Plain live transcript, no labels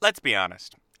Let's be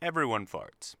honest, everyone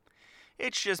farts.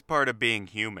 It's just part of being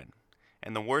human.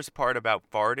 And the worst part about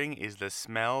farting is the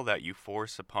smell that you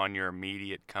force upon your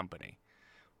immediate company.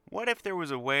 What if there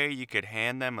was a way you could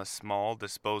hand them a small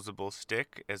disposable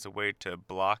stick as a way to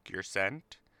block your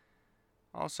scent?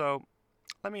 Also,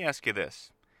 let me ask you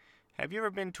this. Have you ever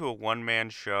been to a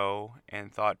one-man show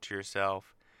and thought to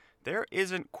yourself, there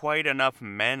isn't quite enough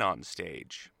men on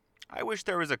stage? I wish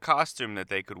there was a costume that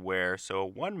they could wear so a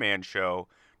one-man show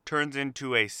turns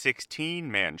into a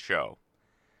 16-man show.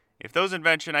 If those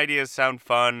invention ideas sound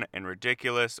fun and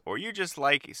ridiculous, or you just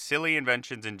like silly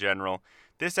inventions in general,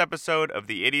 this episode of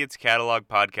the Idiot's Catalog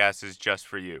podcast is just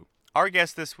for you. Our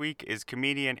guest this week is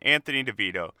comedian Anthony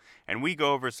DeVito, and we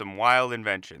go over some wild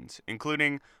inventions,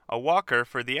 including a walker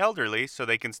for the elderly so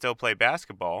they can still play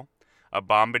basketball, a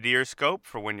bombardier scope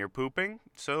for when you're pooping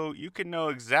so you can know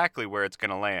exactly where it's going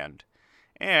to land,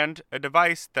 and a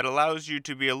device that allows you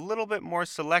to be a little bit more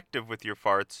selective with your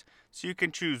farts so you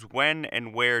can choose when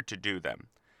and where to do them.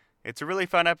 It's a really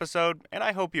fun episode, and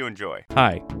I hope you enjoy.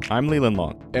 Hi, I'm Leland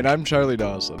Long. And I'm Charlie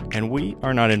Dawson. And we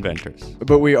are not inventors.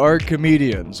 But we are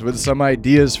comedians with some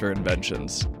ideas for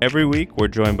inventions. Every week, we're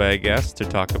joined by a guest to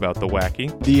talk about the wacky,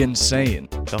 The insane.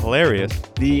 the hilarious,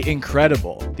 The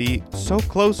incredible. the so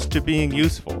close to being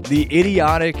useful. The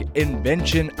idiotic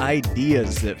invention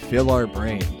ideas that fill our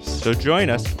brains. So join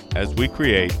us as we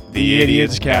create The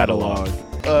Idiot's Catalog.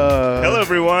 Hello,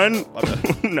 everyone.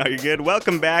 No, you're good.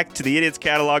 Welcome back to the Idiot's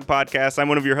Catalog podcast. I'm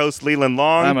one of your hosts, Leland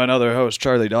Long. I'm another host,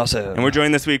 Charlie Dawson. And we're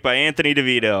joined this week by Anthony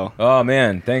DeVito. Oh,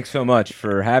 man. Thanks so much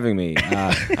for having me.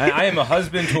 I am a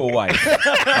husband to a wife.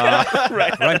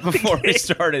 Right before we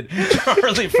started,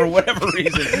 Charlie, for whatever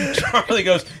reason, Charlie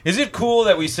goes, is it cool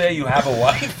that we say you have a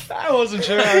wife? I wasn't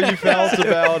sure how you felt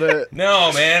about it.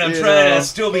 No, man. I'm trying to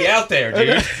still be out there,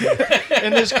 dude.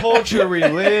 In this culture we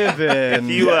live in,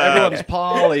 everyone's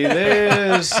poly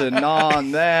this and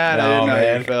non that. I didn't know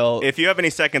how you felt. If you have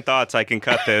any second thoughts, I can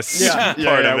cut this part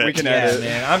of it. We can edit.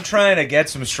 Man. I'm trying to get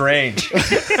some strange.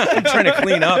 I'm trying to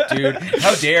clean up, dude.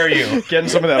 How dare you? Getting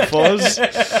some of that fuzz.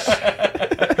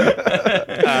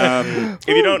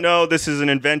 If you don't know, this is an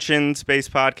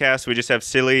invention-based podcast. We just have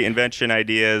silly invention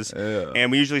ideas, and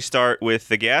we usually start with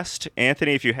the guest.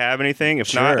 Anthony, if you have anything.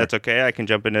 If not, that's okay. I can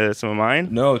jump into some of mine.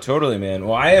 No, totally, man.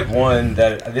 Well, I have one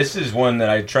this is one that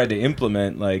I tried to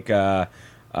implement, like, I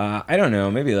don't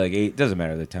know, maybe like 8, doesn't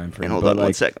matter the time frame. Hold on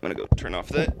one sec. I'm going to go turn off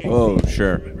that. Oh,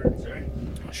 sure.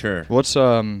 Sure. What's,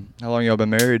 how long y'all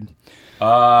been married?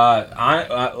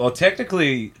 Well,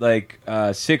 technically, like,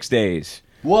 6 days.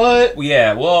 What?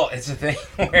 Yeah, well, it's a thing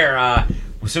where,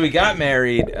 so we got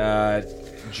married,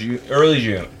 early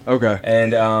June. Okay.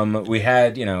 And we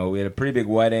had a pretty big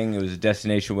wedding. It was a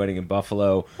destination wedding in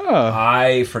Buffalo. Oh.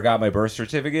 I forgot my birth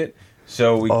certificate,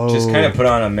 so we just kind of put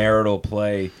on a marital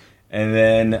play. And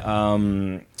then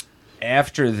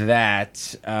after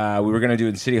that, we were going to do it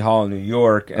in City Hall in New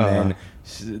York, and then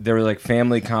there were like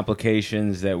family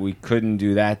complications that we couldn't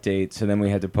do that date, so then we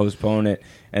had to postpone it.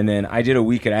 And then I did a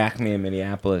week at Acme in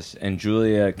Minneapolis, and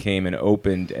Julia came and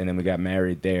opened, and then we got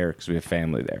married there because we have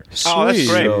family there. Sweet. Oh, that's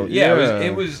great. So,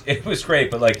 it was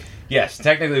great. But like, yes,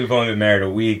 technically we've only been married a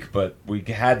week, but we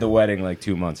had the wedding like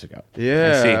 2 months ago.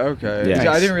 Yeah, okay.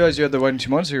 Yeah. I didn't realize you had the wedding 2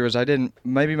 months ago because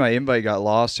maybe my invite got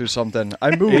lost or something.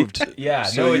 I moved. It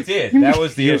did. That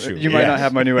was the issue. You might not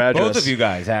have my new address. Both of you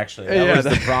guys, actually. That was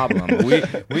the problem.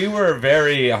 We were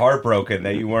very heartbroken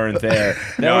that you weren't there.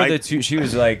 The two. She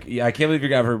was like, I can't believe you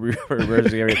got her birth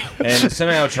certificate. And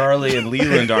somehow Charlie and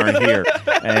Leland aren't here.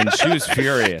 And she was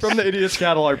furious. From the Idiot's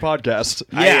Catalog podcast.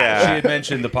 Yeah, she had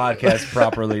mentioned the podcast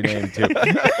properly named, too.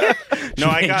 No,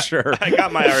 I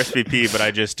got my RSVP, but I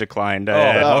just declined.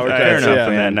 Okay. Fair enough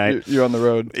from that night. You're on the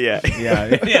road. Yeah.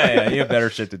 Yeah. You have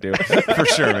better shit to do. For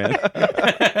sure, man.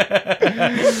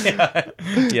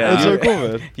 Yeah. That's so cool,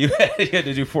 man. You had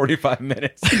to do 45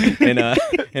 minutes in a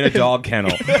dog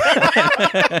kennel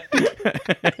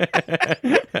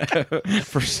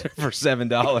for $7.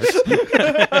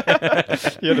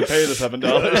 You had to pay the $7.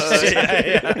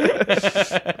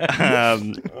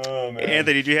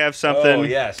 Anthony, did you have something? Oh,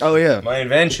 yes. Oh, yeah. My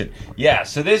invention. Yeah,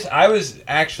 so I was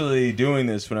actually doing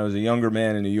this when I was a younger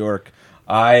man in New York.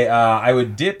 I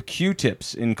would dip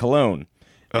Q-tips in cologne.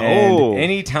 And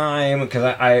anytime, because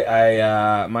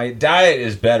I my diet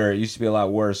is better. It used to be a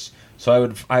lot worse.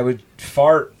 So I would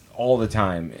fart all the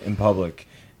time in public.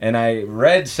 And I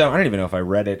read I don't even know if I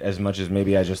read it as much as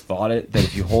maybe I just thought it, that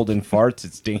if you hold in farts,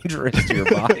 it's dangerous to your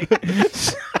body.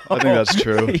 So, I think that's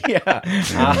true. Yeah.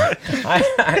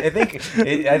 I think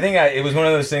it was one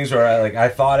of those things where I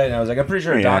thought it, and I was like, I'm pretty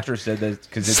sure a doctor said that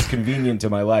because it's convenient to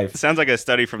my life. It sounds like a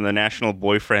study from the National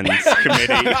Boyfriends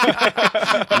Committee.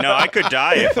 No, I could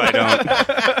die if I don't.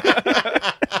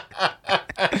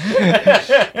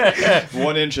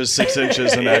 1 inch is 6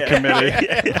 inches in that committee.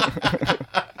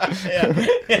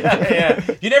 Yeah.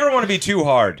 You never want to be too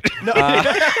hard. No.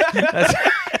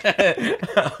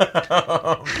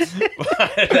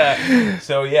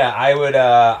 So yeah, I would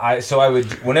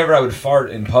whenever I would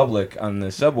fart in public on the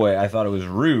subway, I thought it was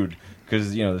rude.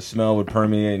 Because the smell would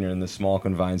permeate, and you're in this small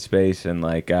confined space, and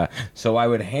so I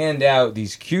would hand out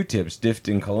these Q-tips dipped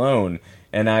in cologne,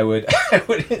 and I would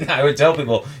tell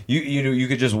people you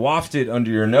could just waft it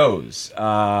under your nose.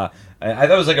 I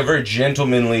thought it was like a very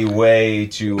gentlemanly way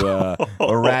to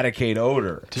eradicate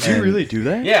odor. Did you really do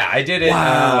that? Yeah, I did it.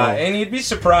 Wow. And you'd be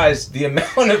surprised the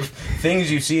amount of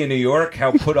things you see in New York,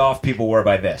 how put off people were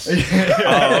by this.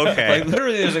 Oh, okay.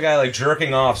 Literally, there's a guy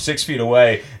jerking off 6 feet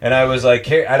away, and I was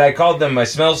and I called them my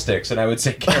smell sticks, and I would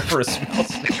say, care for a smell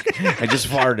stick. I just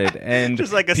farted, and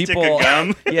just like a people, stick of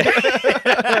gum. Yeah.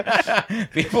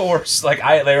 People were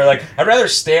they were like, I'd rather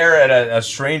stare at a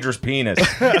stranger's penis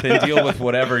than deal with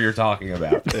whatever you're talking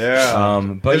about. Yeah.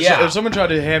 But if someone tried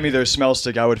to hand me their smell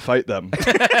stick, I would fight them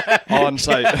on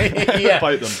site. Yeah.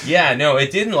 Fight them. Yeah, no,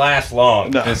 it didn't last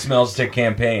long. No. The smell stick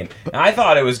campaign. I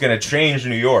thought it was going to change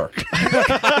New York.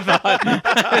 I thought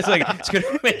it's going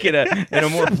to make it a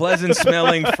more pleasant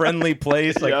smelling, friendly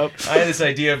place. I had this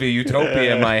idea of a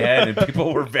utopia in my head, and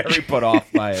people were very put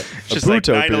off by it. Just like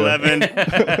 9/11,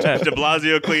 De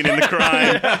Blasio cleaning the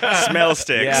crime, smell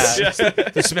sticks. Yeah,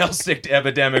 the smell stick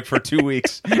epidemic for 2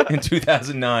 weeks in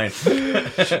 2009.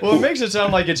 Well, it makes it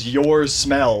sound like it's your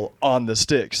smell on the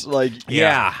sticks.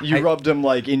 You rubbed them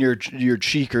in your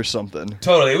cheek or something.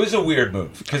 Totally, it was a weird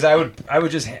move because I would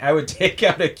take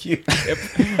out a Q-tip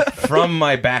from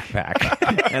my backpack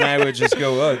and I would just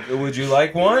go, oh, would you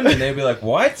like one? And they'd be like,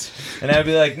 what? And I'd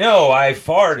be like, no, I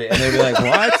farted. And they'd be like,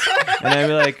 what? And I'd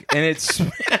be like, and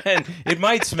it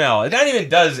might smell. It not even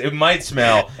does. It might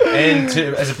smell. And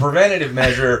as a preventative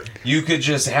measure, you could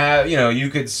just have, you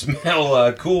could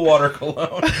smell cool water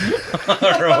cologne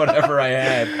or whatever I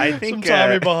had. I think some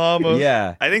Tommy Bahama.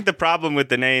 Yeah. I think the problem with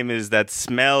the name is that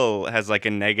smell has a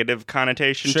negative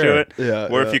connotation Sure. to it. Yeah,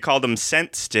 where yeah. if you call them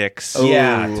scent sticks. Oh.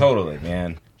 Yeah, totally,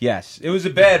 man. Yes, it was a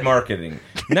bad marketing.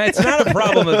 No, it's not a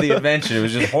problem of the invention. It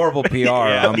was just horrible PR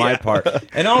on my part.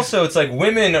 And also, it's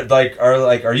women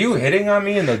are you hitting on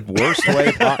me in the worst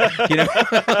way?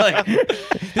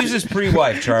 This is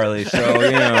pre-wife, Charlie. So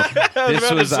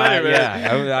this was I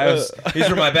was. These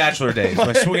were my bachelor days,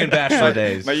 my swinging bachelor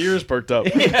days. My ears perked up.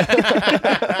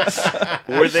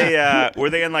 Were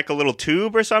they in a little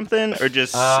tube or something, or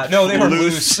just no, they were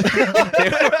loose. They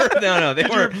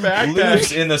were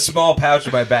loose in the small pouch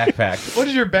of my backpack. What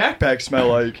did your backpack smell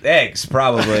like? Eggs,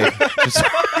 probably.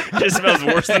 Just smells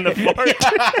worse than the fart.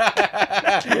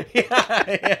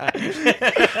 Yeah.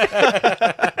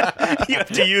 You have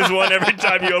to use one every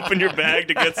time you open your bag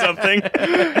to get something.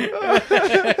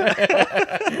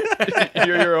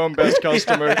 You're your own best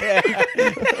customer. You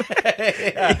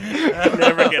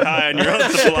never get high on your own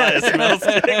supply of smell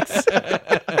sticks.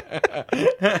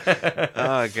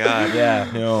 Oh, God.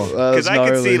 Yeah, no. Because I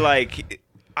could see,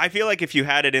 I feel like if you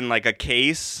had it in a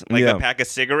case, a pack of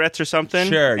cigarettes or something,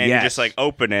 sure, and you just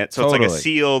open it, so totally. it's a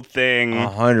sealed thing.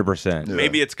 100%.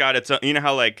 Maybe it's got its own. You know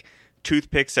how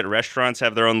toothpicks at restaurants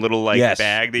have their own little Yes.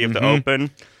 bag that you have to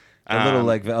open. A little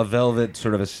a velvet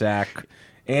sort of a sack,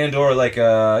 and or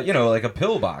a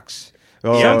pill box,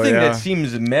 something that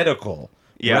seems medical.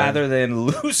 Yeah. Rather than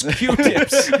loose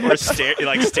Q-tips. Or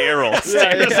sterile.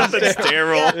 Something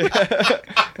sterile.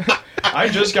 I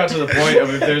just got to the point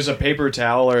of if there's a paper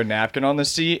towel or a napkin on the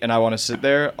seat and I want to sit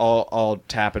there, I'll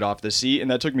tap it off the seat, and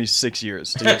that took me 6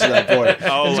 years to get to that point.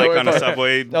 Oh, so on a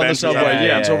subway bench? On the subway,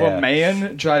 yeah. So if a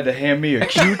man tried to hand me a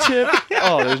Q-tip,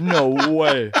 there's no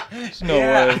way. There's no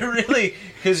way. Really,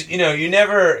 because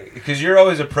because you're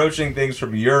always approaching things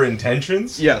from your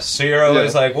intentions. Yes. So you're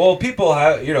always people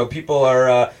are.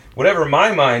 Whatever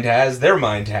my mind has, their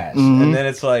mind has. Mm-hmm. And then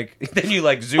it's then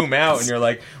you zoom out and you're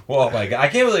like, whoa, my God, I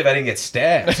can't believe I didn't get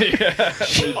stabbed.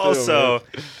 Also,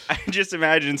 I just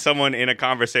imagine someone in a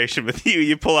conversation with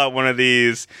you pull out one of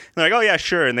these, and they're like, oh yeah,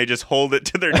 sure, and they just hold it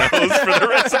to their nose for the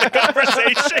rest of the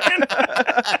conversation.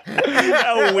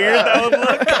 How weird that would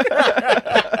look.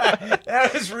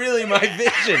 That was really my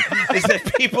vision, is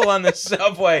that people on the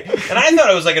subway, and I thought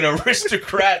it was like an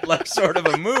aristocrat, like sort of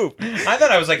a move. I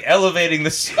thought I was like elevating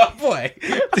the subway.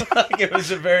 Like it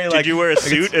was a very like. Did you wear a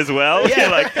suit as well? Yeah.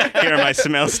 You're like, here are my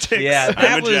smell sticks. Yeah,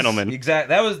 I'm a gentleman. Exactly.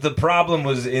 That was the problem.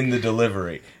 Was in the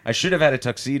delivery. I should have had a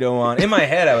tuxedo on. In my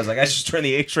head, I was like, I should turn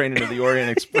the A train into the Orient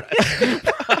Express.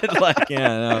 But like, yeah,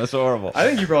 no, it's horrible. I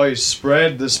think you probably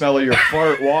spread the smell of your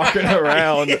fart walking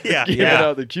around, Yeah. giving Yeah.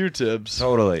 out the Q-tips.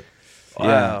 Totally. Wow.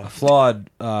 Yeah, flawed.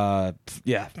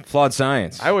 Flawed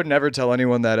science. I would never tell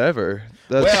anyone that ever.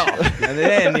 That's, Well, and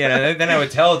then I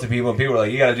would tell it to people, and people were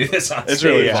like, "You got to do this on stage." It's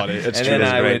really funny. It's and true.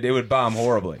 then It's it would bomb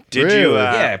horribly. Did Really? you?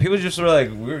 Yeah, people just were like,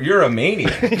 "You're a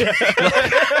maniac."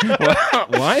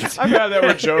 What? I've had that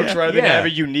with jokes where I think I Yeah. have a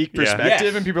unique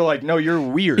perspective, Yeah. and people are like, "No, you're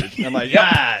weird." I'm like,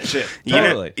 "Ah, shit." You know,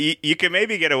 Totally. you can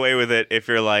maybe get away with it if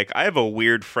you're like, I have a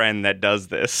weird friend that does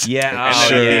this. Yeah, And oh, then at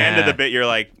the yeah. end of the bit, you're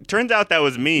like, turns out that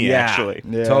was me, Yeah. actually.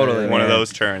 Yeah, Totally. One of man.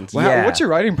 those turns. Wow, Yeah. what's your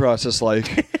writing process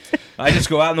like? I just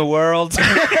go out in the world.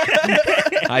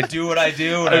 I do what I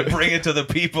do, and I bring it to the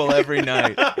people every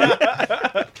night.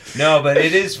 No, but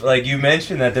it is like you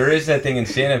mentioned that there is that thing in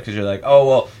stand-up because you're like, oh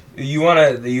well, you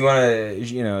wanna,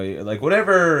 like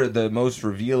whatever the most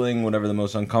revealing, whatever the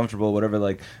most uncomfortable, whatever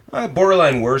like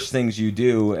borderline worst things you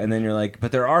do, and then you're like,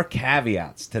 but there are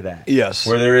caveats to that. Yes.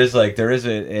 Where there is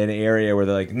an area where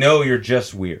they're like, no, you're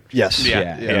just weird. Yes.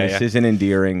 Yeah. This isn't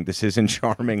endearing. This isn't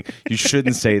charming. You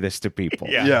shouldn't say this to people.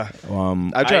 Yeah. Yeah.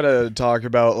 I try I- to talk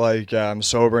about like I'm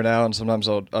sober now, and sometimes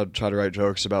I'll try to write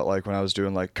jokes about like when I was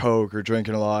doing like coke or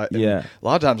drinking a lot. And Yeah. a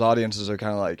lot of times audiences are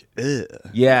kind of like, ugh.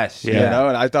 Yes. You know,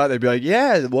 and I thought they'd be like,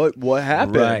 yeah, what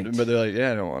happened? Right. But they're like,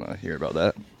 yeah, I don't want to hear about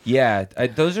that. Yeah,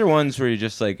 those are ones where you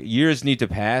just like years need to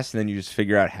pass, and then you just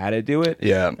figure out how to do it.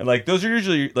 Yeah. and like those are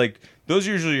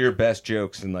usually your best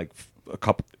jokes in like a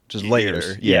couple Just years.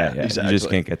 later. Yeah, exactly. You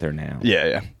just can't get there now.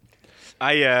 Yeah.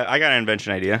 I got an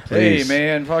invention idea. Hey, Please.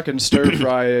 man, fucking stir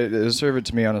fry it. Serve it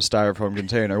to me on a styrofoam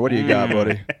container. What do you got,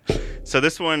 buddy? So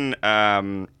this one,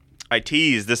 I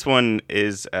teased. This one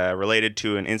is related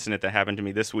to an incident that happened to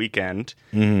me this weekend.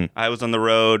 Mm-hmm. I was on the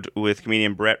road with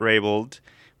comedian Brett Raybould.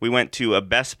 We went to a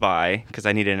Best Buy because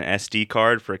I needed an SD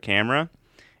card for a camera.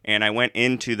 And I went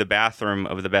into the bathroom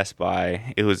of the Best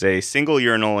Buy. It was a single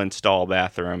urinal and stall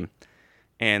bathroom.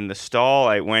 And the stall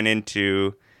I went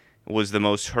into was the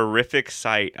most horrific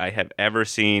sight I have ever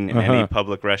seen in any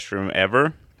public restroom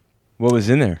ever. What was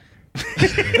in there?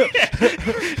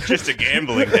 Just a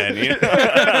gambling den, you know?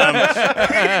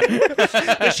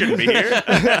 They shouldn't be here.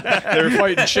 They were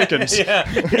fighting chickens.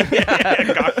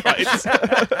 Cockfights.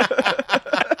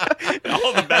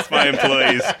 All the Best Buy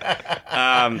employees.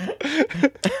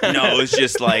 No, it was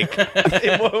just like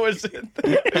What was it?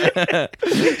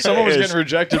 Someone was getting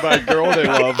rejected by a girl they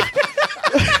love.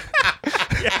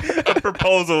 a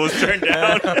proposal was turned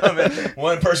down.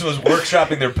 One person was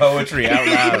workshopping their poetry out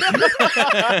loud.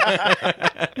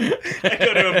 I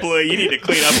go to employee, you need to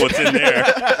clean up what's in there.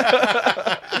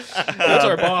 That's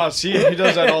our boss. He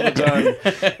does that all the time.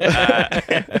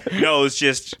 No, it was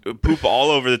just poop all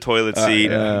over the toilet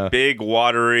seat. yeah. Big,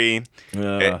 watery.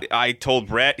 Yeah. I told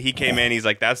Brett, he came in, he's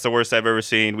like, that's the worst I've ever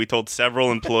seen. We told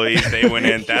several employees, they went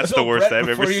in, that's the worst I've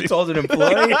ever Before seen. you told an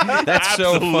employee? That's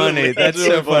so Absolutely. funny. That's so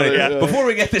really funny. funny, yeah. Before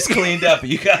we get this cleaned up,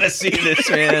 you gotta see this,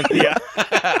 man. Yeah.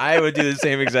 I would do the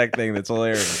same exact thing. That's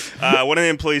hilarious. One of the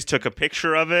employees took a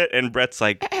picture of it, and Brett's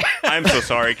like, I'm so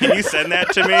sorry. Can you send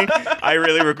that to me? I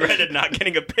really regretted not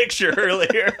getting a picture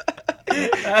earlier.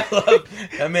 I love,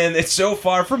 I mean, it's so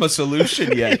far from a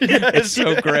solution yet. It's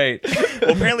so great.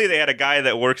 Well, apparently they had a guy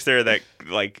that works there that,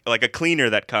 like a cleaner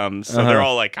that comes. So they're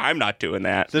all like, I'm not doing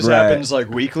that. This Right. happens like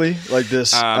weekly, like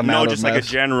this amount No, of just like a mess?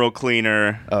 general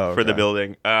cleaner for the okay.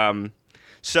 building.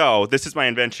 So this is my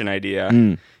invention idea.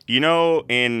 Mm. You know,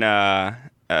 in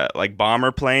like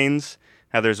bomber planes,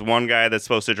 how there's one guy that's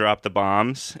supposed to drop the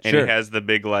bombs, and Sure. he has the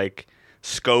big like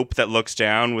scope that looks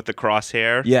down with the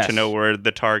crosshair Yes. to know where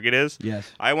the target is.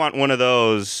 Yes. I want one of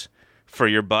those for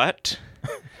your butt.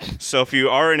 So if you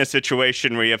are in a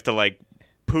situation where you have to like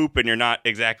poop and you're not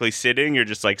exactly sitting, you're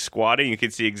just like squatting, you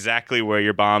can see exactly where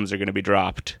your bombs are going to be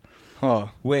dropped. Huh.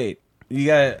 Wait, you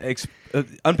gotta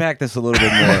unpack this a little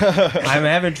bit more. I'm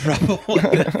having trouble with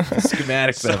the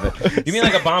schematics of it. You mean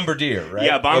like a bombardier, right?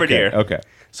 Yeah, bombardier. Okay.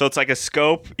 So it's like a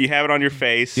scope. You have it on your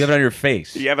face. You have it on your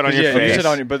face. You have it on your Yeah, face. you sit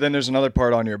on your, but then there's another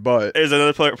part on your butt. There's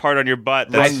another part on your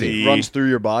butt that's Runs through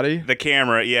your body. the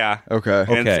camera. Yeah. Okay.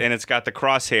 And it's got the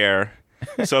crosshair.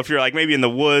 So if you're like maybe in the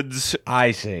woods I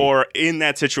see. or in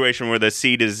that situation where the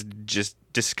seat is just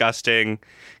disgusting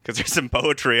because there's some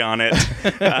poetry on it,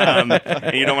 and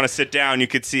you don't want to sit down, you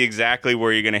could see exactly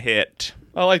where you're going to hit.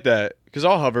 I like that because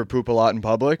I'll hover poop a lot in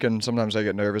public, and sometimes I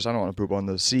get nervous. I don't want to poop on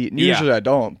the seat. And Yeah. usually I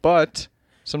don't, but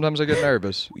sometimes I get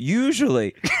nervous.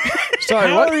 Usually. Sorry,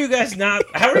 How what? are you guys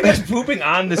pooping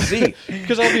on the seat?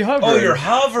 Because I'll be hovering. Oh, you're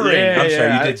hovering. Yeah, I'm sorry,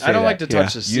 yeah. you did say I don't that. like to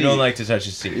touch the seat. You don't like to touch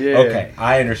the seat. Yeah. Okay,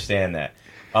 I understand that.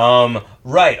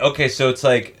 Right. Okay, so it's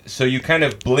like you kind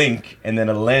of blink and then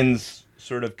a lens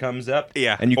sort of comes up.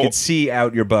 Yeah. And you can see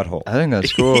out your butthole. I think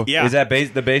that's cool. Yeah. Is that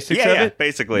the basics of Yeah, it?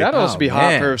 basically. That'd also be hot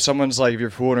man. for if someone's like, if you're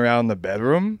fooling around in the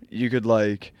bedroom, you could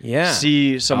like Yeah.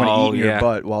 see someone Oh, eating yeah. your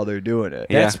butt while they're doing it.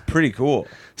 Yeah. That's pretty cool.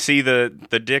 See the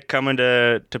dick coming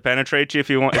to penetrate you if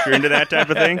you're into that type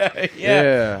of thing.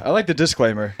 Yeah. I like the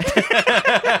disclaimer.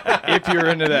 If you're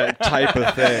into that type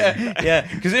of thing. Yeah,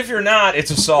 because if you're not,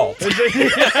 it's assault. Like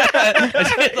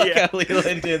how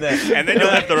Leland did that. And then you'll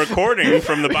have the recording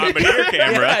from the Bombardier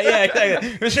camera. Yeah, exactly.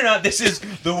 If you're not, this is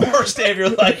the worst day of your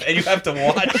life, and you have to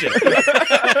watch it.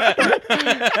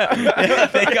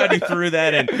 Thank God you threw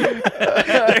that in.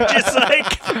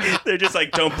 They're just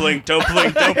like, don't blink, don't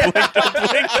blink, don't blink, don't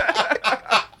blink.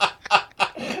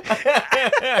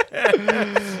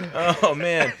 Oh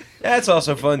man, that's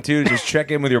also fun too. To just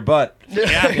check in with your butt.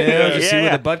 Yeah, You know, just see what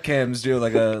yeah. the butt cams do,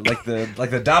 like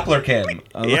the Doppler cam,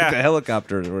 on Yeah. like the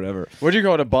helicopters or whatever. What do you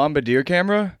call it? A bombardier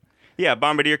camera? Yeah,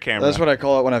 Bombardier camera. That's what I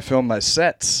call it when I film my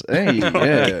sets. Hey, yeah.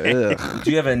 Ugh.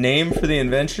 Do you have a name for the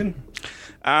invention?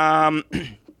 Yeah,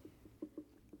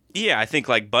 I think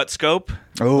like butt scope.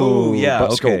 Oh, yeah, butt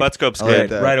okay. scope. Butt scope's I like good.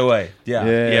 that. Right away. Yeah,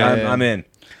 Yeah. I'm in.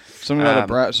 Something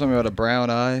about a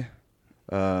brown eye.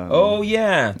 Oh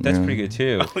yeah, that's pretty good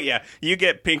too. Oh, yeah, you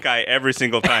get pink eye every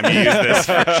single time you use this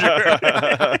for sure,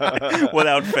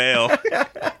 without fail.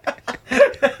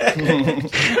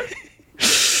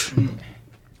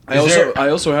 I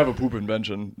also have a poop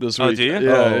invention this week. Oh, do you?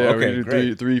 Yeah, Oh, yeah. okay, We do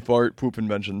great. three fart poop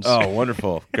inventions. Oh,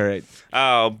 wonderful, great.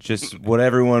 Oh, Just what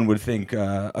everyone would think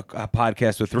a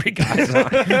podcast with three guys on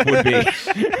would be.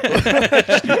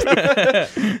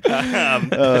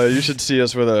 You should see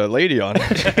us with a lady on.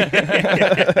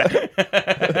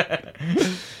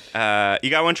 you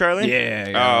got one, Charlie?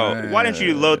 Yeah. Oh, why don't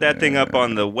you load that thing up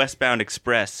on the Westbound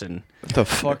Express and What the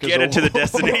fuck get it to the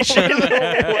destination?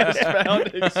 Westbound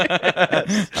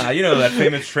Express. You know that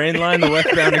famous train line, the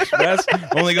Westbound Express,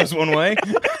 only goes one way.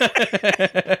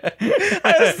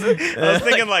 I was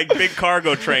thinking like big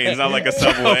cargo trains, not like a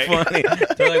subway. So funny.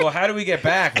 They're like, well, how do we get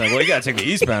back? I'm like, well, you gotta take the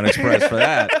Eastbound Express for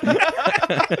that.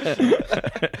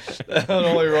 That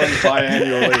only runs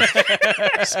biannually.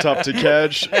 It's tough to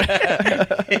catch.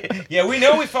 Yeah, we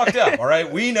know we fucked up. All right,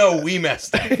 we know we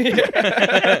messed up.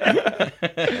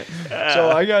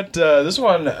 So I got this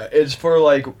one. It's for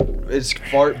like, it's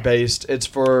fart based. It's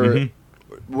for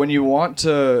when you want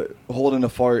to hold in a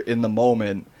fart in the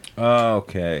moment,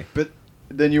 Okay, but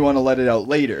then you want to let it out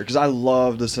later. Because I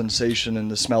love the sensation and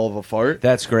the smell of a fart.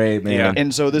 that's great, man. Yeah.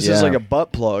 And so this is Yeah. like a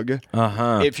butt plug.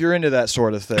 If you're into that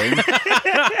sort of thing,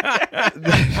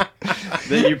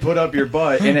 then you put up your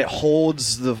butt and it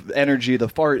holds the energy of the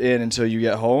fart in until you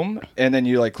get home, and then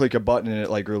you like click a button and it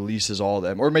like releases all of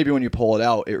them. Or maybe when you pull it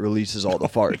out, it releases all the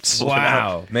farts.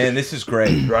 Wow, man, this is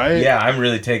great. Right? Yeah, I'm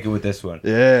really taking with this one.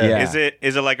 Yeah. Yeah.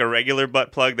 Is it like a regular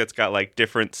butt plug that's got like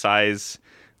different size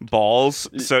balls?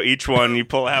 So each one you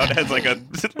pull out has like a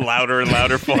louder and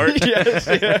louder fart. Yes,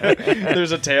 yeah.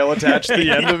 There's a tail attached to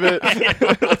the end of it.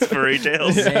 Those furry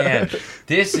tails. Man,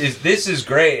 this is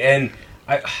great, and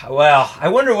I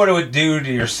wonder what it would do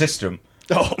to your system.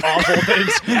 Oh, awful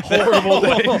things, horrible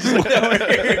things.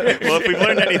 Well, if we've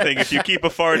learned anything, if you keep a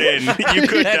fart in, you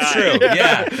could That's die. true.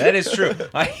 Yeah, that is true.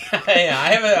 I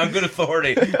have it on good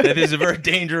authority that is a very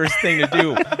dangerous thing to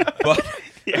do. But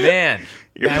man,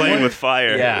 You're I playing wonder- with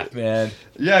fire. Yeah, man.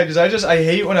 Yeah, because I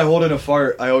hate when I hold in a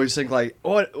fart. I always think like,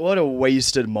 what a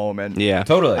wasted moment. Yeah.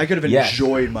 Totally. I could have Yes.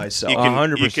 enjoyed myself. You can,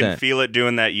 100%. you can feel it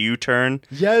doing that U-turn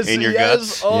Yes, in your yes.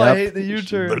 guts. Oh, I Yep. hate the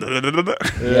U-turn. Yeah.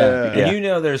 Yeah. And you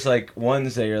know there's like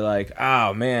ones that you're like,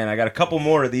 oh man, I got a couple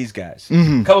more of these guys.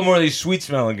 A couple more of these sweet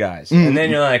smelling guys. And then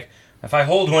you're like, if I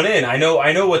hold one in, I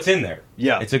know what's in there.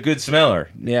 Yeah. It's a good smeller.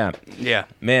 Yeah. Yeah.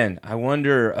 Man, I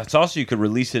wonder it's also you could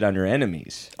release it on your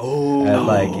enemies. Oh,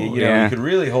 Like you yeah. could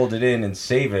really hold it in and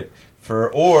save it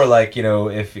for or like,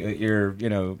 if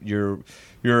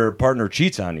your partner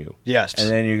cheats on you. yes. And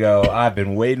then you go, I've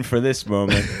been waiting for this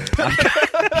moment.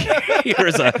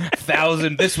 Here's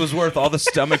 1,000. This was worth all the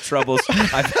stomach troubles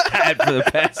I've had for the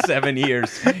past 7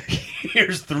 years.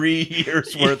 Here's 3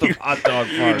 years worth of hot dog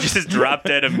You farts. just drop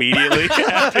dead immediately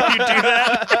after you do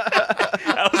that.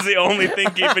 That was the only thing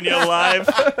keeping you alive.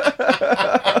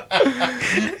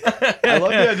 I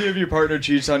love the idea of your partner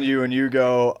cheats on you and you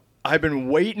go, I've been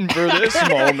waiting for this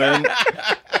moment.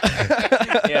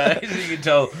 Yeah, you can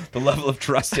tell the level of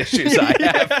trust issues I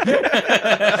have.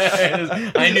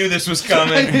 I knew this was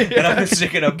coming, and I've been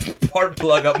sticking a part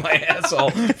plug up my asshole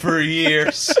for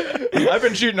years. I've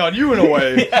been cheating on you in a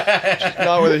way,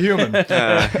 not with a human.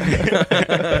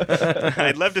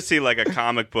 I'd love to see like a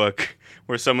comic book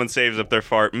where someone saves up their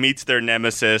fart, meets their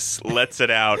nemesis, lets it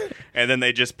out, and then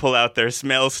they just pull out their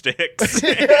smell sticks.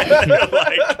 And they're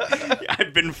like,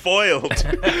 I've been foiled.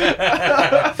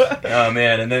 Oh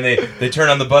man! And then they turn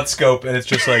on the butt scope, and it's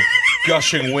just like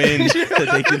gushing wind that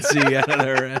they can see out of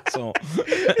their asshole.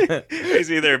 You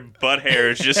see their butt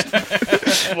hairs just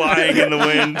flying in the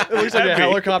wind. It looks like a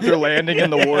helicopter landing in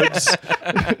the woods.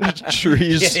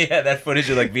 Trees. Yeah, that footage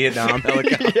of like Vietnam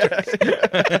helicopters.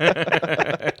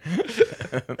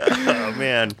 Oh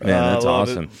man, that's love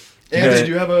awesome. Andy, did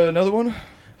you have another one?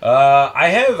 I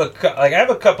have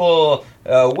a couple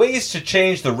ways to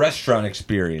change the restaurant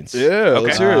experience. Yeah,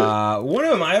 let's hear it. One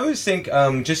of them, I always think,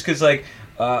 just because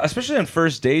especially on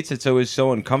first dates, it's always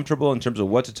so uncomfortable in terms of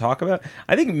what to talk about.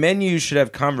 I think menus should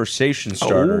have conversation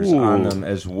starters on them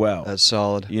as well. That's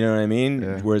solid. You know what I mean?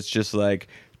 Yeah. Where it's just like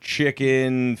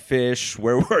chicken, fish.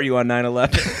 Where were you on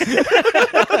 9/11?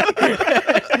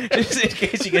 Just in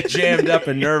case you get jammed up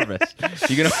and nervous,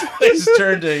 you can always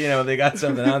turn to, they got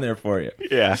something on there for you.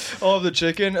 yeah. All of the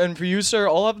chicken, and for you, sir,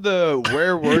 all of the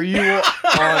where were you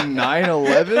on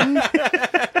 9/11?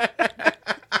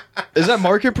 Is that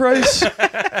market price?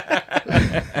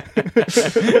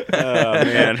 Oh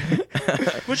man,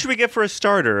 what should we get for a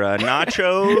starter?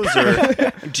 Nachos,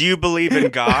 or do you believe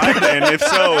in God? And if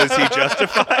so, is he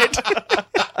justified?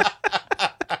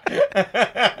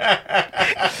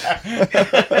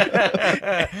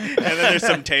 And then there's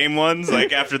some tame ones,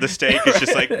 like after the steak, it's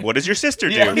just like, what does your sister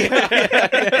do?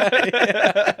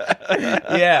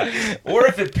 Yeah. Or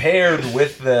if it paired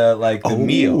with the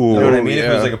meal. You know what I mean? If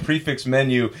it was like a prefix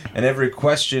menu and every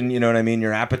question, you know what I mean,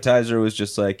 your appetizer was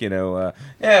just like,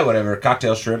 whatever,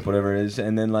 cocktail shrimp, whatever it is,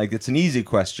 and then like it's an easy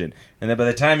question. And then by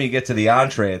the time you get to the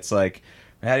entree, it's like,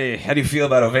 how do you feel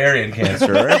about ovarian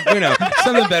cancer? Or,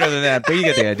 something better than that, but you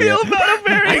get the idea. Feel about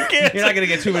ovarian cancer. You're not going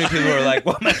to get too many people who are like,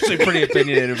 well, I'm actually pretty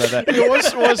opinionated about that.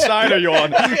 What side are you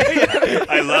on?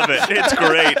 I love it. It's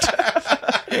great.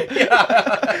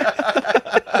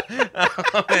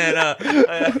 Oh, man,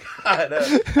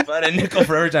 about a nickel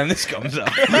for every time this comes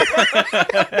up.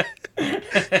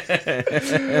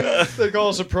 They call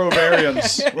us the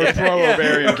pro-varians. We're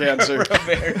pro-ovarian cancer.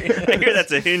 I hear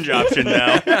that's a Hinge option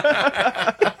now.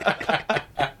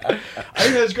 I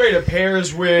think that's great. It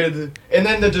pairs with, and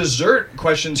then the dessert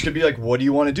questions could be like, what do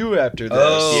you want to do after this?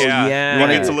 Oh, yeah. It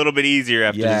gets a little bit easier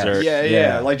after dessert.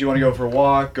 Yeah. Like, do you want to go for a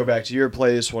walk, go back to your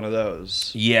place, one of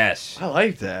those. Yes. I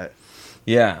like that.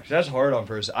 Yeah. That's hard on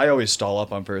first. I always stall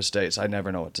up on first dates. I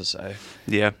never know what to say.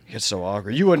 Yeah. It gets so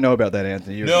awkward. You wouldn't know about that,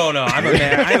 Anthony. No. I'm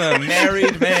a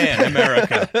married man,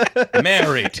 America.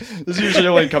 Married. This usually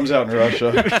only comes out in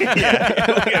Russia.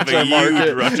 Yeah. We have a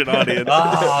huge Russian audience.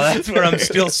 Oh, that's where I'm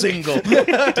still single.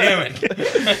 Damn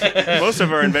it. Most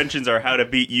of our inventions are how to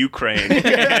beat Ukraine.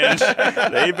 And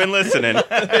they've been listening.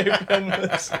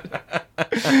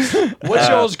 What's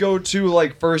y'all's go-to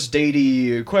like first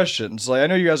datey questions? Like, I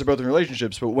know you guys are both in relationships,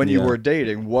 but when you were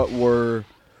dating, what were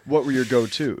your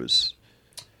go-tos?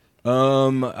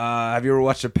 Have you ever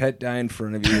watched a pet die in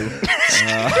front of you?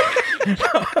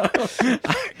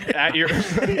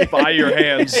 By your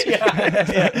hands.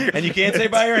 Yeah. And you can't say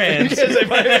by your hands.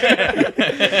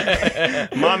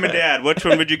 Mom and Dad, which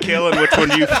one would you kill and which one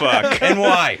do you fuck? And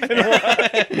why?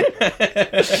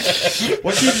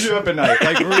 What keeps you up at night?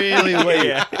 Like really late.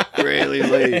 Yeah. Really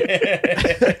late.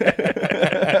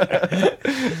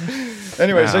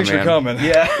 Anyways, thanks for coming.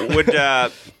 Yeah. Would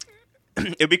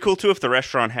it'd be cool too if the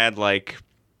restaurant had like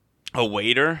a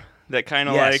waiter that kind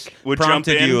of like would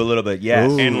prompted jump in you a little bit.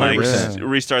 Yes. and like 100%.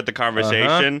 restart the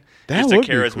conversation. That Just a would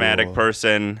be charismatic cool.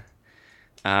 person.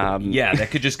 Yeah,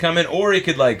 that could just come in, or he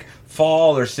could like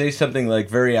fall or say something like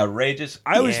very outrageous.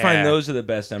 I always find those are the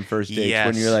best on first dates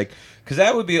when you're like, because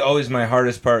that would be always my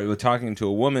hardest part with talking to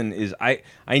a woman is I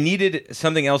needed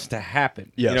something else to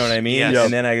happen. Yes. You know what I mean? Yes.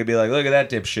 And then I could be like, look at that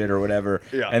dipshit or whatever.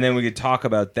 Yeah. And then we could talk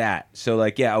about that. So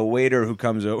like, a waiter who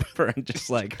comes over and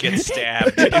just like Get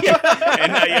stabbed. And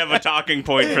now you have a talking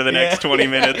point for the next 20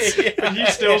 minutes. And he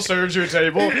still serves your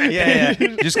table. Yeah.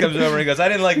 Just comes over and he goes, I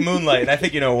didn't like Moonlight, and I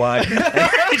think you know why.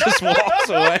 And he just walks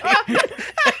away.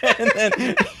 and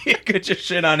then you could just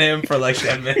shit on him for like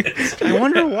 10 minutes. I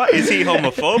wonder why. Is he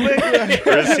homophobic?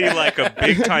 Or is he like a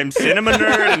big time cinema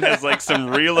nerd and has like some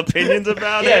real opinions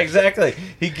about Yeah, it? exactly.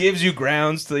 He gives you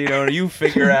grounds to, you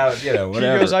figure out,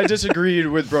 whatever. He goes, I disagreed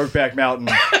with Brokeback Mountain.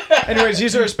 Anyways,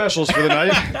 these are our specials for the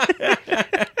night.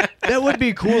 That would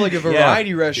be cool, like a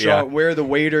variety restaurant where the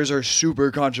waiters are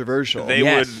super controversial.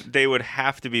 They would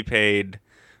have to be paid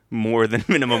more than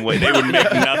minimum wage. They would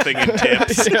make nothing in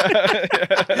tips.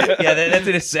 That's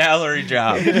a salary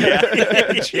job.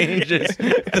 It changes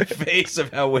the face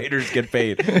of how waiters get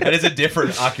paid. That is a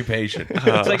different occupation.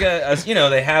 It's like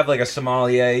they have like a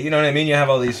sommelier. You know what I mean? You have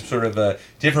all these sort of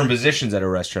different positions at a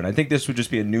restaurant. I think this would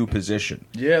just be a new position.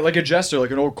 Yeah, like a jester,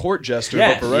 like an old court jester,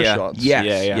 but for restaurants.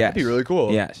 Yes. That'd be really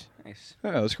cool. Yes. Nice.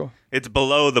 Yeah, that's cool. It's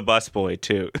below the busboy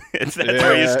too. That's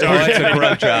where you Oh, start. it's a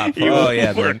grunt job. You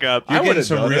man. work up. You're getting would've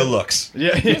some done real it. looks.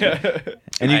 Yeah.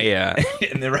 And you, Yeah.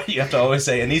 and you have to always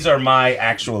say, and these are my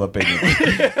actual opinions.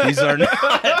 These are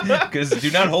not, because do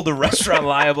not hold the restaurant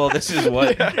liable. This is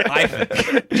what I think.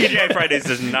 TGI Fridays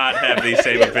does not have these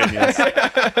same opinions.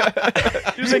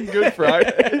 Using Good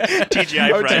Friday.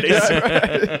 TGI Fridays.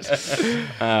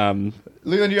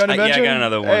 Leland, you got a mention? I got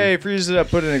another one. Hey, freeze it up.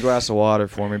 Put it in a glass of water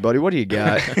for me, buddy. What do you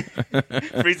got?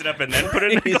 Freeze it up and then put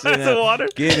it in a Freeze it glass up. of water?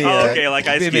 Give me okay, like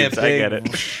ice give me a cubes. I get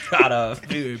big it. shot of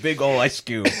big old ice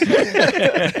cube.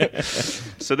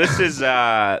 So this is,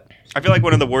 I feel like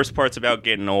one of the worst parts about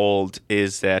getting old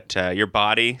is that your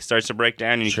body starts to break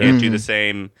down and you can't do the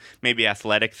same, maybe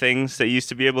athletic things that you used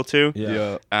to be able to.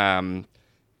 Yeah. And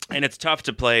it's tough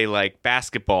to play like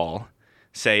basketball,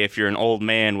 say if you're an old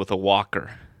man with a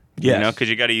walker. Yes. You know, because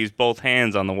you got to use both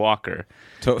hands on the walker.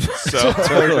 So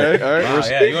Totally. Okay, all right. wow,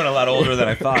 yeah, you went a lot older than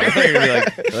I thought. I thought you were gonna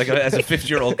be like as a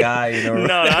 50-year-old guy,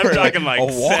 No, I'm talking like a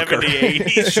walker. 70s,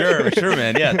 80s. Sure,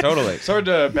 man. Yeah, totally. It's hard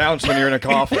to bounce when you're in a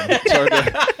coffin. It's hard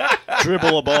to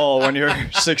dribble a ball when you're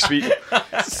 6 feet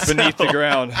beneath the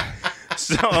ground.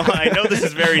 So I know this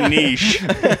is very niche,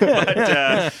 but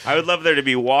I would love there to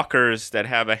be walkers that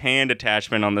have a hand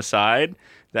attachment on the side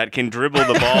that can dribble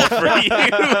the ball for you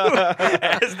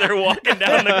as they're walking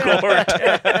down the court.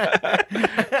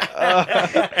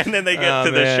 And then they get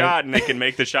to the shot and they can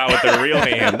make the shot with their real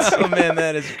hands. Oh man,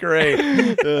 that is great.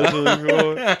 That's really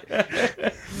cool.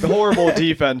 The horrible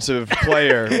defensive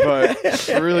player, but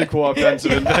a really cool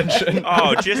offensive invention.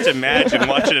 Oh, just imagine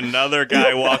watching another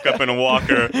guy walk up in a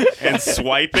walker and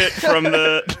swipe it from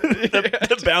the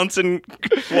bouncing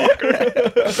walker.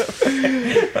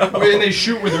 And they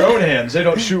shoot with their own hands. They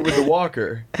don't shoot with the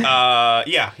walker.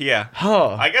 Yeah.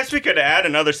 Huh. I guess we could add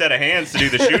another set of hands to do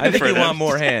the shooting I think for you them. want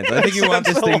more hands. I think you want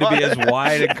this thing to be as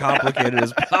wide and complicated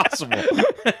as possible.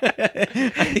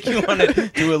 I think you want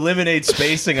to eliminate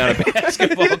spacing on a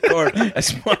basketball court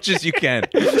as much as you can.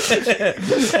 Well,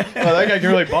 that guy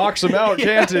can really box him out,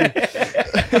 can't he?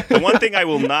 The one thing I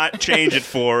will not change it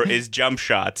for is jump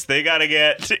shots. They got to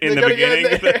get in the gotta get in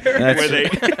beginning there. where they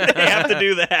have to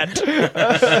do that.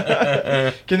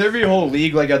 Can there be a whole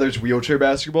league like how there's wheelchair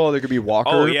basketball? There could be walker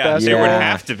Oh, yeah. basketball. There would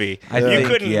Yeah. have to be. I You think,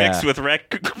 couldn't yeah. mix with rec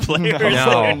players.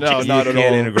 No, No, not you at can't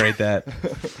all. integrate that.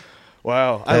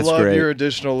 Wow, I That's love great. your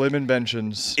additional limb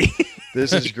inventions.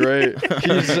 This is great.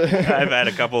 I've had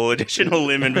a couple additional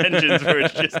limb inventions where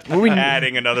it's just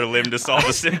adding another limb to solve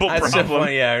a simple That's so problem.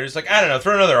 funny. Yeah, you're just like, I don't know,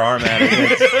 throw another arm at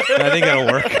it. I think it'll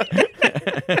work.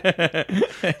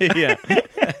 Yeah.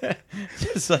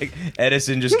 Just like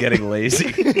Edison just getting lazy.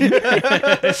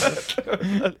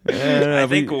 I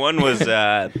think one was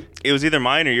it was either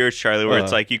mine or yours, Charlie, where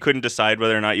it's like you couldn't decide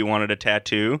whether or not you wanted a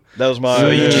tattoo. That was my. So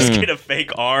you just get a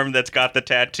fake arm that's got the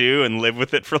tattoo and live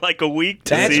with it for like a week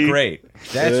to That's see. great.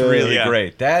 That's Yeah. really Yeah.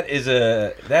 great.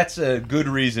 That's a good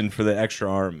reason for the extra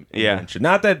arm. Yeah. invention.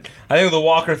 Not that I think the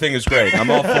walker thing is great. I'm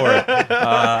all for it.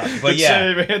 But Good yeah,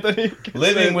 save, Anthony. Good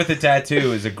living save. with a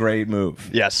tattoo is a great move.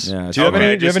 Yes. Yeah, do it's you have okay.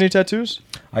 any? Do you have Just- any tattoos?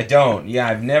 I don't. Yeah,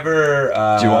 I've never.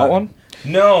 Do you want one?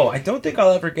 No, I don't think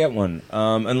I'll ever get one.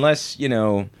 Unless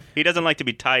He doesn't like to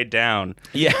be tied down.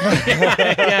 Yeah.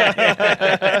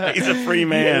 He's a free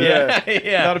man.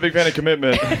 Yeah. Not a big fan of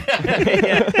commitment.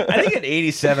 Yeah. I think at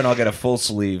 87 I'll get a full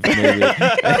sleeve. Maybe.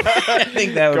 I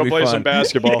think that would Go be play fun. some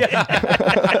basketball.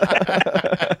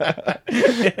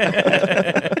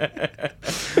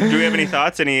 Do we have any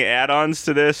thoughts, any add-ons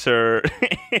to this, or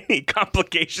any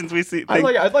complications we see?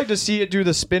 I'd like to see it do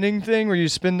the spinning thing where you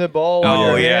spin the ball. on Oh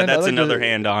your yeah, hand. that's I'd like another to-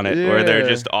 hand on it, where they're Yeah.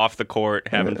 just off the court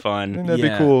having I think fun. that'd be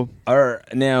cool.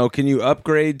 Now, can you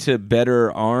upgrade to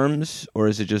better arms, or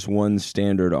is it just one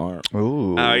standard arm?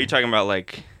 Ooh. Are you talking about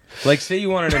like? Like, say you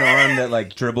wanted an arm that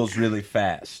like dribbles really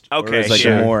fast. Okay, or is like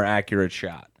sure. a more accurate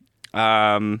shot.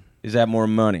 Um, Is that more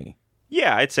money?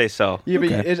 Yeah, I'd say so. Yeah,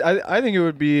 but Okay. I think it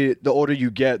would be the older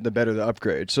you get, the better the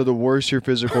upgrade. So the worse your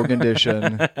physical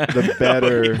condition, the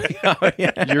better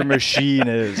your machine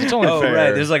is. It's only fair.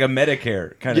 Right. There's like a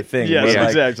Medicare kind of thing. Yes, where, like,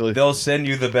 exactly. They'll send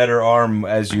you the better arm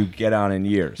as you get on in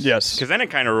years. Yes. Because then it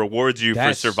kind of rewards you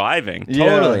That's- for surviving. Yeah.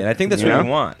 Totally. And I think that's You what know? you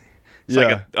want. It's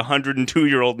like a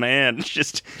 102-year-old man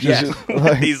just Yeah.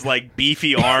 with these like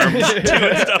beefy arms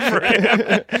doing stuff for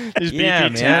him. These beefy, Yeah,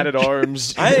 man. tatted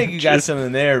arms. I think you got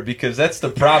something there because that's the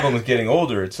problem with getting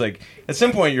older. It's like at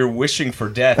some point you're wishing for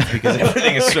death because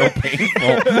everything is so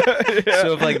painful.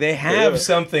 So if like they have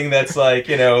something that's like,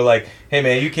 like, hey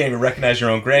man, you can't even recognize your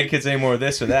own grandkids anymore,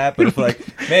 this or that. But if like,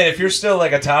 man, if you're still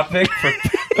like a top pick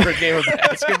for a game of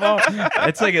basketball,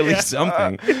 it's like at least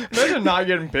something. Imagine not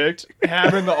getting picked,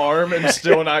 having the arm, and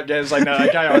still not getting. It's like, no,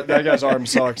 that guy's arm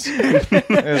sucks.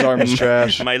 His arm is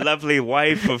trash. My lovely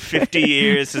wife of 50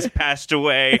 years has passed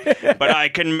away, but I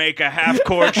can make a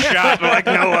half-court shot like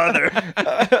no other.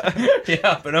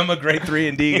 Yeah, but I'm a grade 3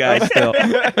 and D guy still.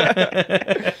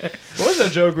 What was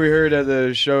that joke we heard at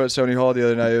the show at Sony Hall the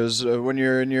other night? It was when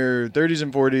you're in your 30s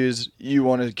and 40s, you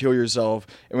want to kill yourself,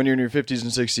 and when you're in your 50s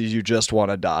and 60s, you just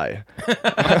want to die.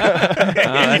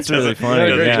 That's really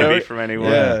funny. Great Doesn't joke. be from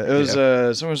anyone. Yeah, it was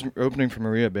someone's opening for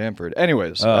Maria Bamford.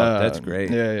 Anyways, that's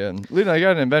great. Yeah. Lena, I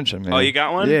got an invention, man. Oh, you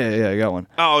got one? Yeah, I got one.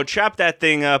 Oh, chop that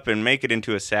thing up and make it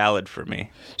into a salad for me.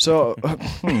 So,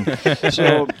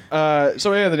 so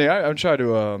Anthony, I'm trying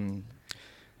to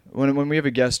when we have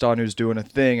a guest on who's doing a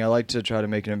thing, I like to try to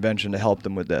make an invention to help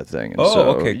them with that thing. And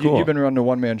Okay, cool. You've been running a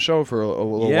one-man show for a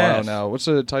little while now. What's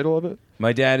the title of it?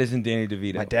 My dad isn't Danny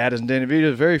DeVito. My dad isn't Danny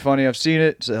DeVito. It's very funny. I've seen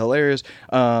it. It's hilarious.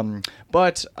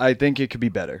 But I think it could be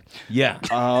better. Yeah.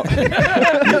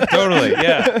 Totally.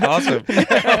 Yeah. Awesome. What's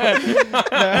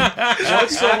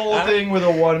the whole thing with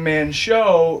a one-man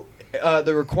show?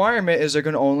 The requirement is there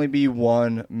can only be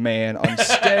one man on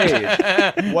stage.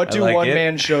 What do like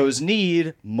one-man shows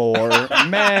need? More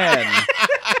men.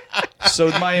 So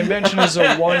my invention is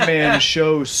a one-man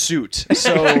show suit.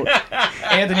 So,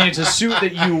 Anthony, it's a suit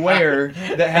that you wear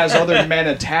that has other men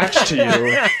attached to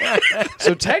you.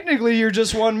 So technically, you're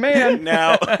just one man.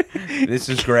 Now, This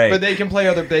is great. But they can play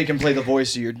the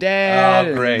voice of your dad.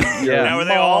 Oh, great. and your now are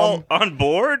they mom. all on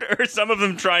board, or some of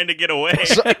them trying to get away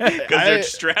because they're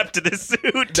strapped to this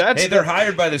suit? That's Hey, they're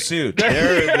hired by the suit.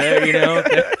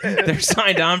 They're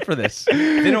signed on for this.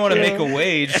 If they don't want to make a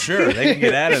wage, sure, they can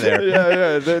get out of there.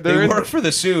 yeah. They're They in, work for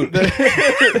the suit.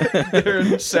 they're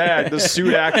in SAG, the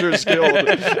Suit Actors Guild.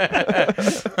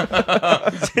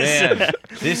 Man,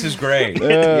 this is great.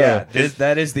 Yeah,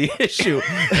 that is the issue.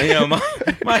 And,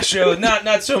 my show,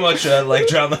 not so much like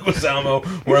John Leguizamo,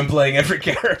 where I'm playing every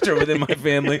character within my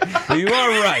family. But you are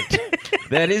right.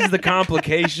 That is the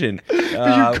complication.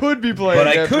 You could be playing. But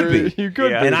I could be. You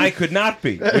could Yeah. be. And I could not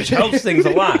be, which helps things a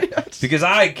lot because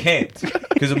I can't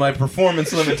because of my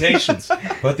performance limitations.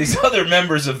 But these other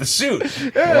members of the suit,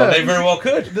 well, they very well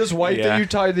could. This wife Yeah. that you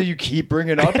tied that you keep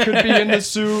bringing up could be in the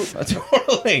suit.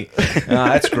 Totally.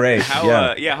 That's great. How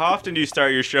how often do you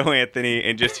start your show, Anthony,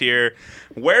 and just hear,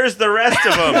 "Where's the rest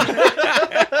of them?"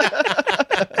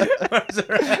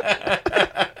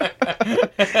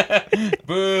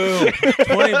 Boo!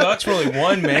 $20 for only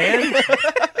one man?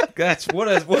 That's what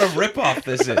a ripoff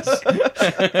this is.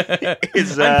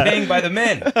 I'm paying by the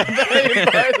men. By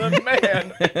the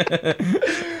man.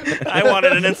 I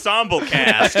wanted an ensemble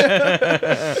cast.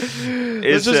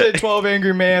 Let's just say 12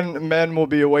 Angry Men will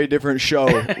be a way different show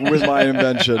with my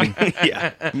invention.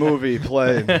 yeah. Movie,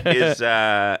 play.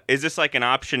 Is this like an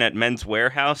option at Men's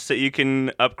Warehouse that you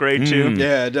can upgrade to?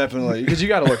 Yeah, definitely. Because you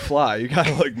got to look fly. You got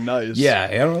to look nice. Yeah,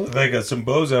 I don't look like some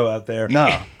bozo out there.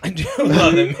 No. I do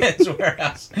love the Men's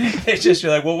Warehouse. It's just,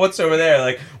 you're like, well, what's over there?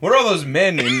 Like, what are all those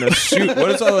men in the suit? What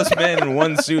is all those men in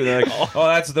one suit? They're like, oh,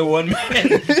 that's the one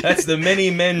man. That's the many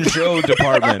men show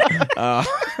department. I'd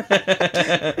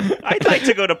like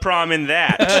to go to prom in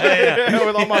that. Yeah,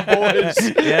 with all my boys.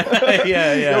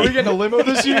 Yeah. Are we getting a limo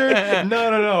this year?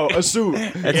 No. A suit.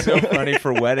 That's so funny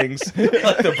for weddings.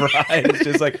 Like the bride is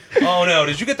just like, oh no,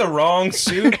 did you get the wrong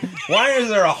suit? Why is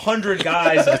there 100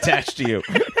 guys attached to you?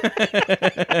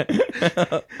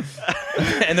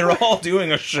 And they're all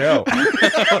doing a show.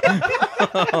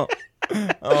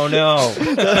 Oh no.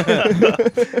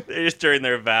 They're just during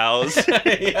their vows.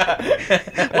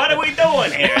 What are we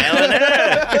doing here, Ellen?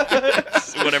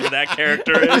 Whatever that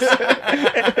character is.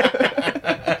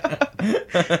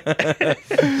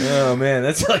 Oh man,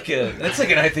 that's like an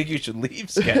I think you should leave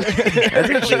sketch. That's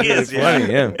actually is, really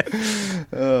funny. Yeah.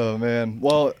 Oh, man.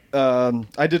 Well,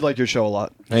 I did like your show a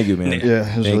lot. Thank you, man. Yeah,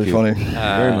 it was Thank really you. funny.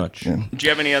 Very much. Yeah. Do you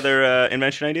have any other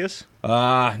invention ideas?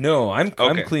 No, I'm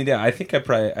Okay. cleaned out. I think I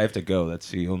have to go. That's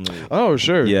the only. Oh,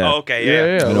 sure. Yeah. Oh, okay, yeah.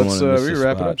 Yeah. I don't Let's wanna miss we the can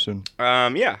wrap it spot. up soon.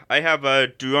 Yeah, I have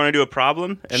do you want to do a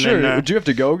problem? And Sure. Then, Do you have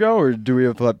to go, or do we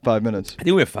have 5 minutes? I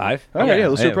think we have 5. All right, yeah,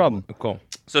 let's do a problem. Cool.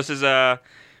 so this is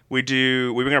we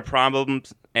bring up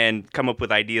problems and come up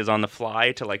with ideas on the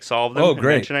fly to like solve them. Oh,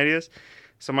 great. Invention ideas.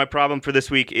 So my problem for this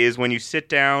week is when you sit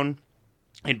down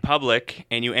in public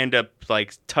and you end up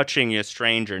like touching a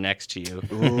stranger next to you,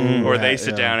 Ooh, or they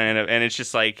sit down and it's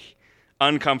just like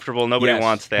uncomfortable. Nobody Yes.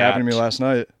 wants that. Happened to me last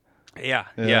night.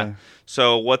 Yeah.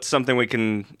 So what's something we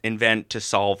can invent to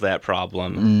solve that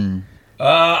problem?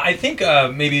 I think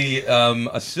maybe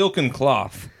a silken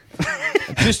cloth.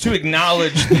 Just to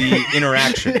acknowledge the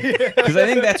interaction. Because I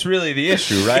think that's really the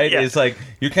issue, right? Yeah. It's like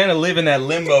you kind of live in that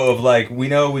limbo of like, we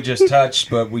know we just touched,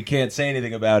 but we can't say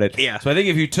anything about it. Yeah. So I think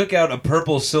if you took out a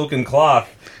purple silken cloth,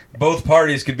 both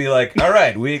parties could be like, all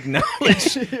right, we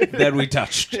acknowledge that we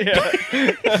touched.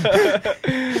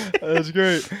 That's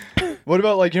great. What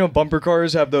about bumper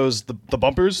cars have those the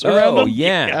bumpers around them?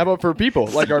 yeah. How about for people?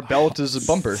 Like our belt is a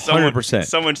bumper. 100%.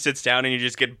 Someone sits down and you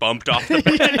just get bumped off the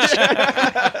bench.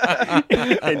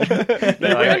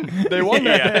 They won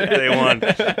that. Yeah, they won.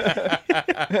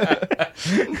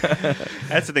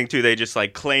 That's the thing too. They just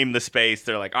like claim the space.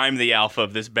 They're like, "I'm the alpha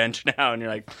of this bench now," and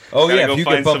you're like, Oh, "Gotta yeah, go if you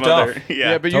find get bumped some other-" off.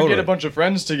 Yeah, but you Totally. get a bunch of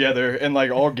friends together and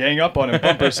like all gang up on him,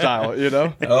 bumper style.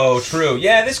 Oh, true.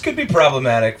 Yeah, this could be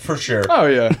problematic for sure. Oh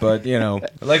yeah. But,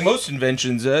 like most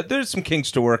inventions, there's some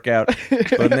kinks to work out.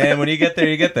 But, man, when you get there,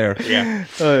 you get there. Yeah.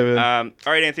 Oh, man.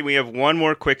 All right, Anthony. We have one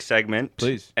more quick segment.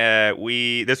 Please.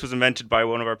 This was invented by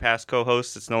one of our past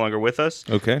co-hosts. That's no longer with us.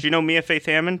 Okay. Do you know Mia Faith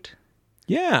Hammond?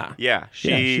 Yeah. Yeah,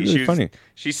 she's really funny.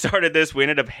 She started this. We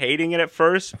ended up hating it at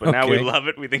first, but now we Okay. love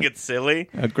it. We think it's silly.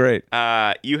 Great.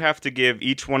 You have to give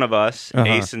each one of us Uh-huh.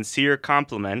 a sincere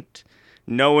compliment,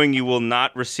 knowing you will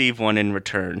not receive one in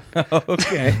return.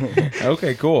 Okay.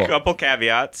 Okay, cool. Couple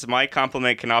caveats. My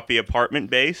compliment cannot be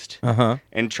apartment-based, Uh-huh.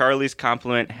 and Charlie's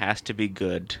compliment has to be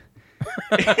good.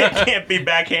 It can't be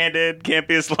backhanded, can't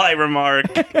be a sly remark.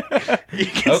 You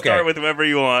can Okay. start with whoever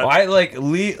you want. Well, I like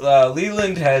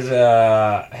Leland has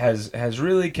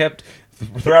really kept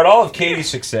throughout all of Katie's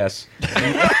success.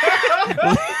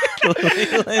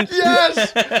 Leland,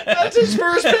 Yes, that's his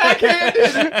first backhanded.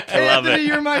 I love Anthony, it.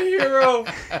 you're my hero.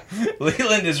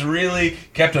 Leland has really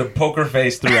kept a poker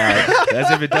face throughout, as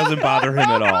if it doesn't bother him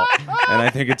at all, and I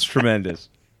think it's tremendous.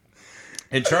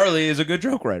 And Charlie is a good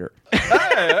joke writer. All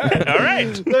right.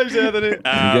 Thanks, Anthony. You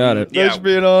got it. Yeah. Thanks for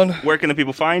being on. Where can the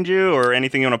people find you, or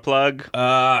anything you want to plug?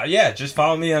 Yeah, just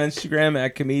follow me on Instagram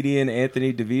at comedian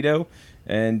Anthony DeVito.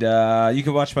 And you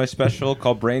can watch my special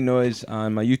called Brain Noise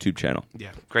on my YouTube channel. Yeah,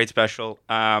 great special.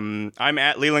 I'm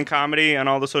at Leland Comedy on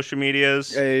all the social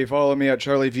medias. Hey, follow me at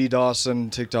Charlie V. Dawson,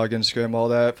 TikTok, Instagram, all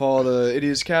that. Follow the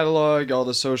Idiots Catalog, all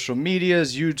the social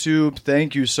medias, YouTube.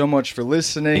 Thank you so much for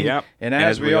listening. Yep. And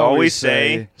as we always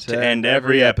say, to end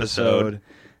every episode,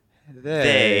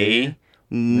 they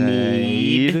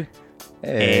need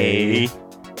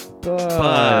a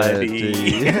buddy.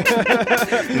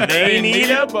 They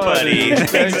need a buddy.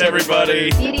 Thanks, everybody.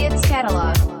 Idiots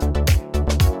Catalog.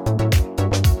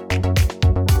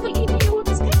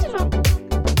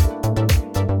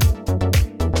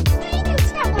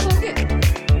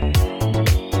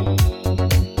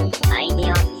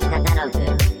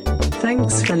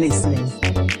 Thanks for listening.